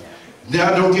at you.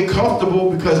 Now don't get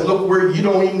comfortable, because look where you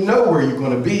don't even know where you're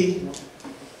going to be.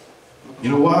 You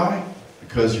know why?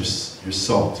 Because you're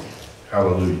salty.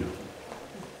 Hallelujah.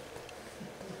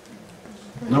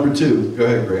 Number 2, go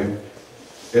ahead, Graham.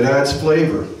 It adds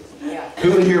flavor. Yeah.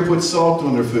 Who in here puts salt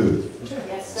on their food?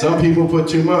 Yes, sir. Some people put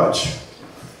too much.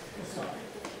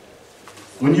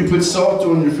 When you put salt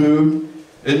on your food,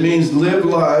 it means live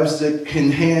lives that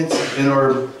enhance and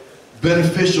are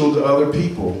beneficial to other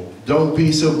people. Don't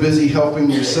be so busy helping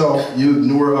yourself, you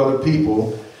ignore other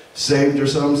people, saved or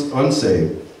some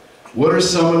unsaved. What are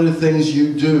some of the things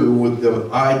you do with the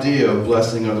idea of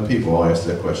blessing other people? I'll ask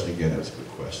that question again. That's a good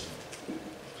question.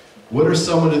 What are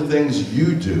some of the things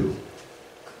you do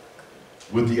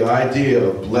with the idea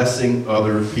of blessing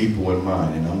other people in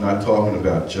mind? And I'm not talking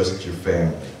about just your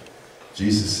family.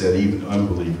 Jesus said even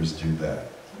unbelievers do that.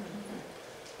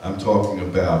 I'm talking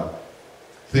about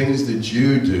things that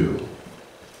you do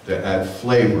that add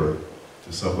flavor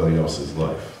to somebody else's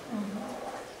life.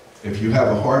 If you have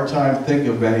a hard time thinking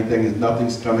of anything and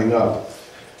nothing's coming up,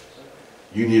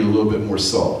 you need a little bit more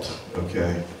salt,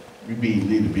 okay? You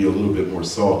need to be a little bit more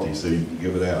salty so you can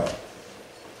give it out.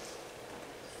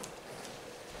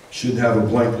 Shouldn't have a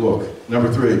blank look.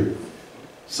 Number 3,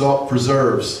 salt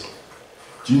preserves.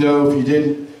 Do you know if you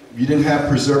didn't have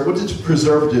what did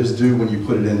preservatives do when you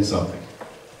put it in something?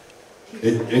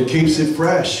 It keeps it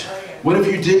fresh. What if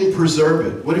you didn't preserve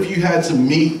it? What if you had some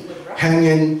meat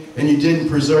hanging and you didn't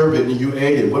preserve it and you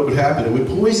ate it? What would happen? It would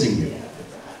poison you.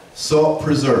 Salt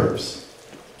preserves.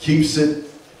 Keeps it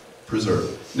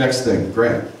preserved. Next thing,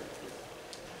 Grant.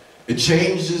 It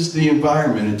changes the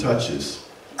environment it touches.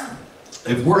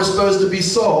 If we're supposed to be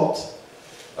salt,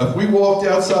 if we walked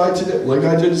outside today, like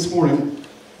I did this morning,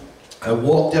 I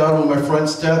walked out on my front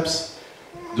steps,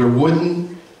 they're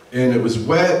wooden, And it was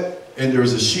wet, and there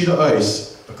was a sheet of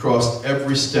ice across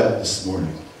every step this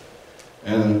morning.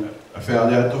 And I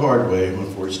found out the hard way,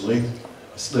 unfortunately.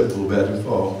 I slipped a little bit, I didn't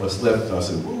fall. I slipped, and I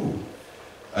said, whoa.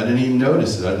 I didn't even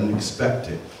notice it, I didn't expect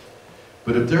it.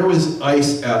 But if there was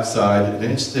ice outside, an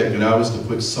inch thick, and I was to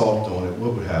put salt on it,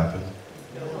 what would happen?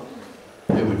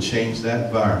 It would change that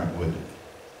environment, wouldn't it?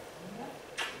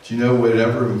 Do you know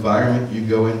whatever environment you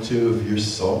go into, if you're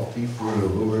salty for the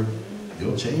Lord,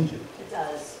 you'll change it. It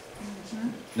does.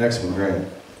 Next one, Grant.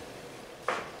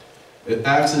 It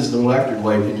acts as an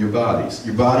electrolyte in your bodies.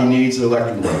 Your body needs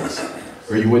electrolytes,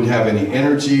 or you wouldn't have any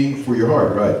energy for your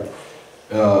heart, right?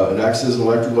 It acts as an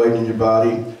electrolyte in your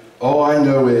body. All I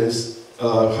know is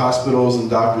hospitals and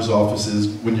doctors' offices,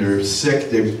 when you're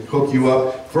sick, they hook you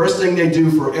up. First thing they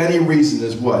do for any reason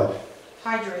is what?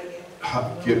 Hydrate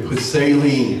Put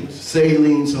saline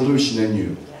solution in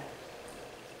you.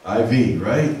 IV,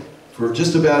 right? For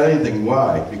just about anything.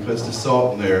 Why? Because the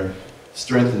salt in there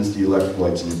strengthens the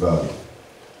electrolytes in your body.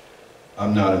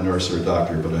 I'm not a nurse or a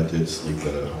doctor, but I did sleep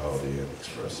at a Holiday Inn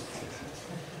Express.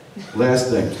 Last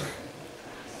thing.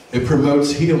 It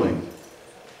promotes healing.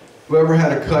 Whoever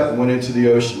had a cut and went into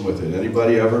the ocean with it?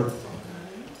 Anybody ever?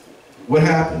 What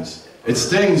happens? It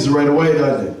stings right away,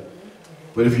 doesn't it?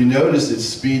 But if you notice, it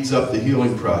speeds up the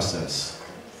healing process.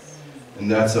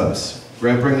 And that's us.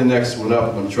 Grant, bring the next one up.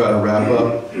 I'm going to try to wrap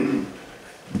up.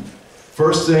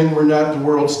 First thing, we're not the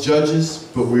world's judges,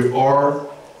 but we are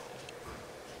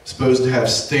supposed to have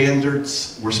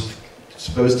standards. We're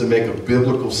supposed to make a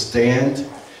biblical stand.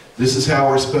 This is how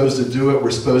we're supposed to do it.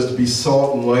 We're supposed to be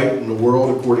salt and light in the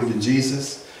world according to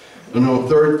Jesus. And the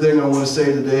third thing I want to say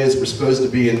today is we're supposed to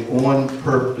be an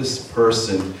on-purpose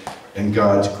person in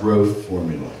God's growth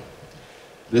formula.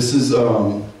 This is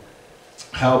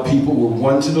how people were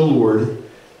won to the Lord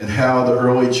and how the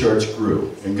early church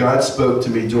grew. And God spoke to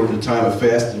me during the time of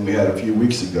fasting we had a few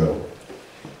weeks ago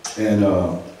and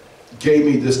gave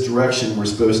me this direction we're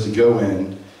supposed to go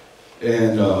in.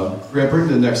 And Grant, bring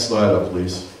the next slide up,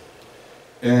 please.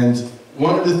 And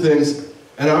one of the things,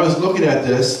 and I was looking at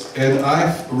this, and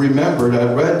I remembered,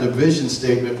 I read the vision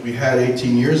statement we had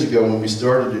 18 years ago when we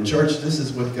started the church. This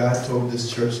is what God told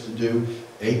this church to do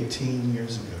 18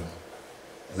 years ago.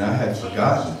 And I had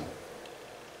forgotten.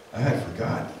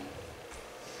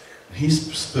 He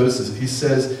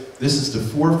says, this is the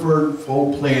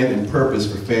fourfold plan and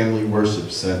purpose for Family Worship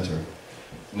Center.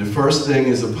 And the first thing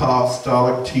is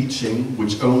apostolic teaching,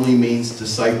 which only means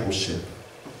discipleship.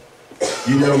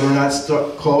 You know, we're not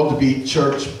called to be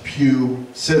church pew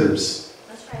sitters.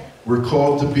 That's right. We're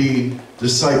called to be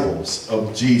disciples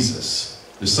of Jesus.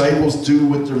 Disciples do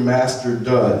what their master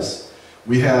does.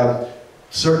 We have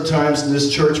certain times in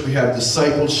this church, we have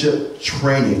discipleship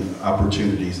training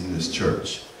opportunities in this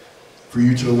church for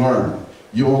you to learn.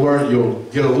 You'll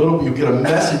get a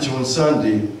message on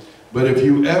Sunday, but if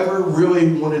you ever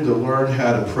really wanted to learn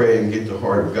how to pray and get the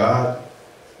heart of God,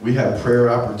 we have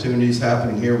prayer opportunities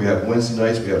happening here. We have Wednesday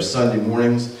nights, we have Sunday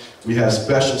mornings, we have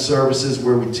special services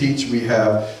where we teach, we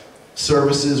have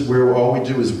services where all we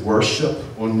do is worship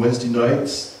on Wednesday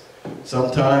nights.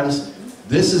 Sometimes,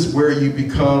 this is where you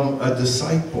become a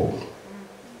disciple.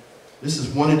 This is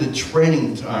one of the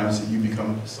training times that you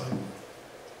become a disciple.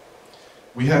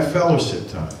 We have fellowship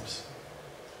times.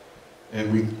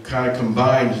 And we kind of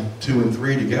combined 2 and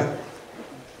 3 together.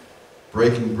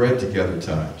 Breaking bread together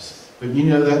times. But you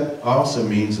know that also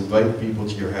means inviting people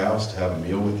to your house to have a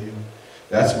meal with you.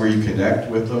 That's where you connect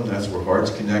with them. That's where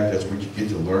hearts connect. That's where you get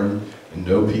to learn and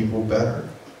know people better.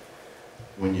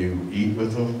 When you eat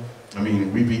with them. I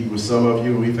mean, we've eaten with some of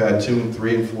you, and we've had 2 and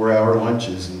 3 and 4 hour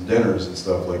lunches and dinners and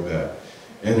stuff like that.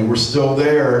 And we're still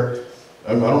there.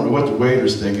 I don't know what the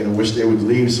waiter's thinking. I wish they would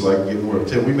leave so I can get more of a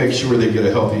tip. We make sure they get a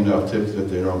healthy enough tip that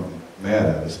they're not mad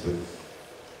at us.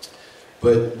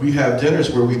 But we have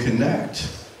dinners where we connect.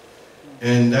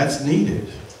 And that's needed.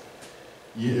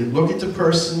 You look at the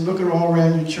person, look at all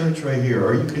around your church right here.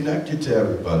 Are you connected to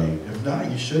everybody? If not,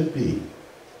 you should be.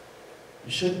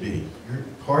 You should be. You're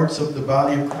parts of the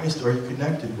body of Christ. Are you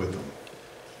connected with them?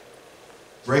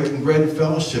 Breaking bread and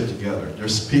fellowship together.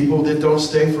 There's people that don't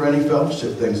stay for any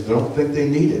fellowship things. They don't think they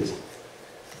need it.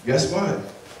 Guess what?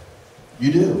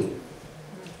 You do.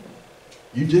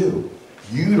 You do.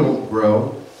 You don't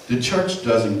grow. The church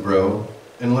doesn't grow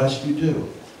unless you do.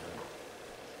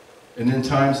 And in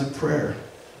times of prayer.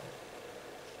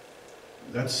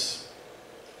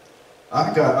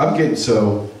 I'm getting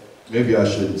so, maybe I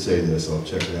shouldn't say this. I'll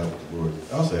check it out with the Lord.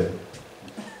 I'll say it.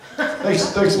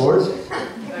 Thanks, Lord.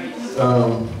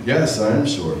 Yes, I am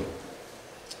sure.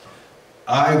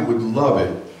 I would love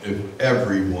it if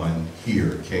everyone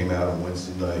here came out on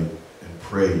Wednesday night and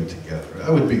prayed together.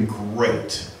 That would be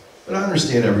great. But I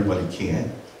understand everybody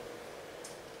can't.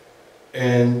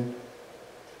 And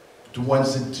the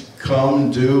ones that come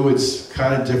and do, it's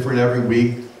kind of different every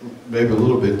week, maybe a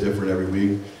little bit different every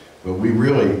week, but we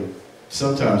really,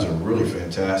 sometimes are really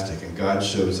fantastic, and God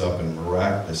shows up in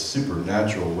miraculous,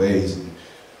 supernatural ways, and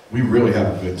we really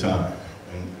have a good time.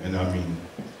 And I mean,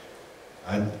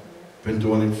 I've been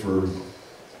doing it for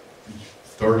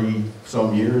 30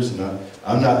 some years, and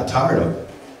I'm not tired of it.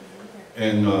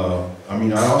 And I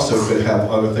mean, I also could have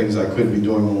other things I could be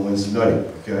doing on Wednesday night,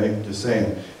 okay? Just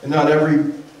saying. And not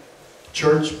every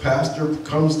church pastor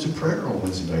comes to prayer on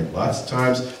Wednesday night. Lots of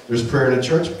times there's prayer in a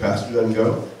church, pastor doesn't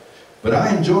go. But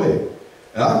I enjoy it.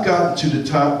 And I've gotten to the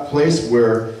top place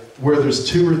where there's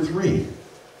 2 or 3.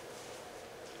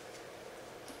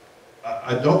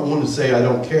 I don't want to say I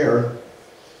don't care,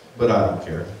 but I don't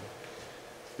care.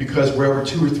 Because wherever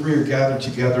 2 or 3 are gathered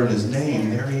together in His name,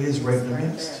 there He is right in the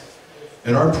midst.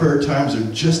 And our prayer times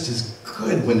are just as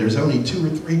good when there's only 2 or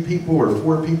 3 people, or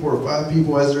 4 people, or 5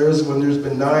 people, as there is when there's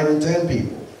been 9 and 10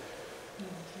 people.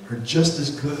 They're just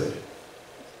as good.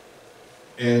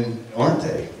 And aren't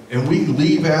they? And we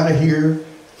leave out of here,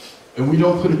 and we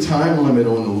don't put a time limit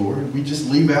on the Lord. We just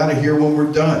leave out of here when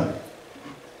we're done.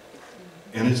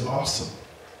 And it's awesome.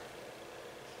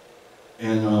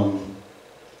 And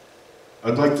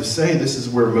I'd like to say this is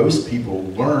where most people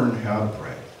learn how to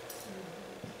pray.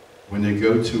 When they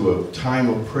go to a time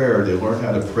of prayer, they learn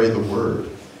how to pray the Word.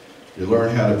 They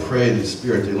learn how to pray the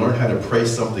Spirit. They learn how to pray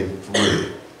something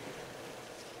through.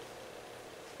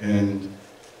 And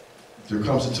there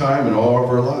comes a time in all of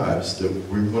our lives that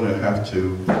we're going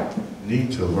to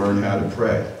need to learn how to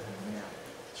pray.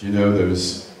 You know,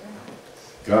 those,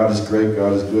 God is great,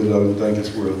 God is good, love and thank us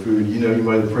for the food. You know, you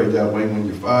might have prayed that way when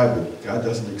you're 5, but God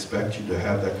doesn't expect you to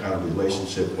have that kind of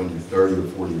relationship when you're 30 or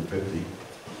 40 or 50.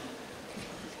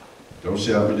 Don't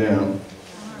shout me down.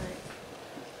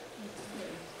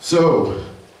 So,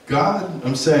 God,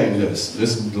 I'm saying this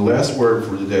is the last word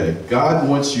for today. God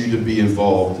wants you to be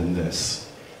involved in this.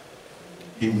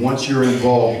 He wants your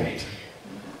involvement.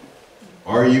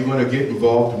 Are you going to get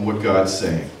involved in what God's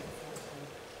saying?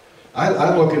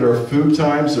 I look at our food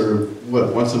times, or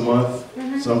what, once a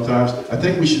month sometimes. I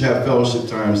think we should have fellowship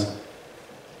times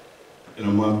in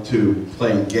a month too,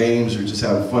 playing games or just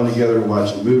having fun together,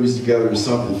 watching movies together or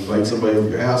something, invite somebody over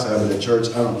your house, have it at church,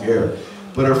 I don't care.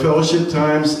 But our fellowship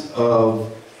times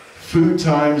of food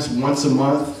times once a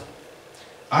month,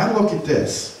 I look at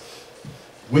this.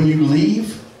 When you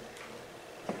leave,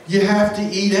 you have to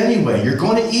eat anyway. You're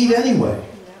going to eat anyway.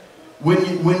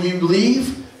 When you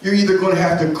leave, you're either going to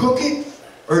have to cook it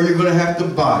or you're going to have to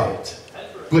buy it.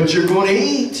 But you're going to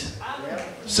eat.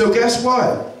 So guess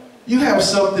what? You have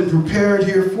something prepared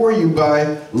here for you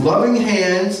by loving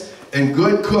hands and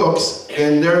good cooks,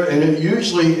 and it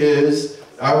usually is,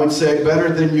 I would say,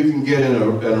 better than you can get in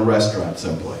a restaurant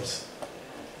someplace.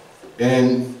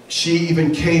 And she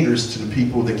even caters to the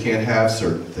people that can't have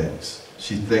certain things.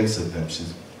 She thinks of them.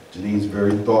 Janine's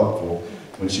very thoughtful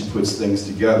when she puts things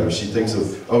together. She thinks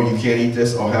of, oh, you can't eat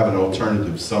this? I'll have an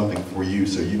alternative, something for you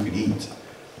so you can eat.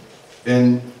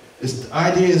 And the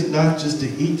idea is not just to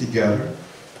eat together.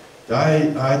 The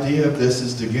idea of this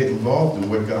is to get involved in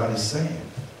what God is saying,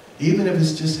 even if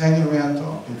it's just hanging around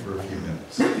talking for a few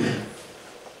minutes.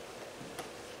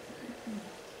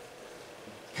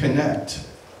 Connect.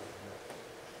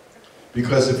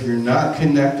 Because if you're not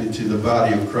connected to the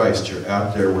body of Christ, you're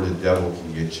out there where the devil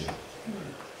can get you.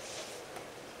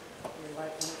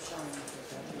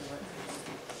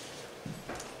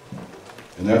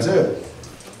 And that's it.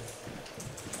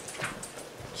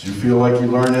 Did you feel like you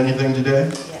learned anything today?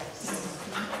 Yes.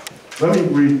 Let me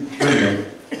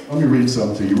read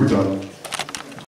something to you. We're done.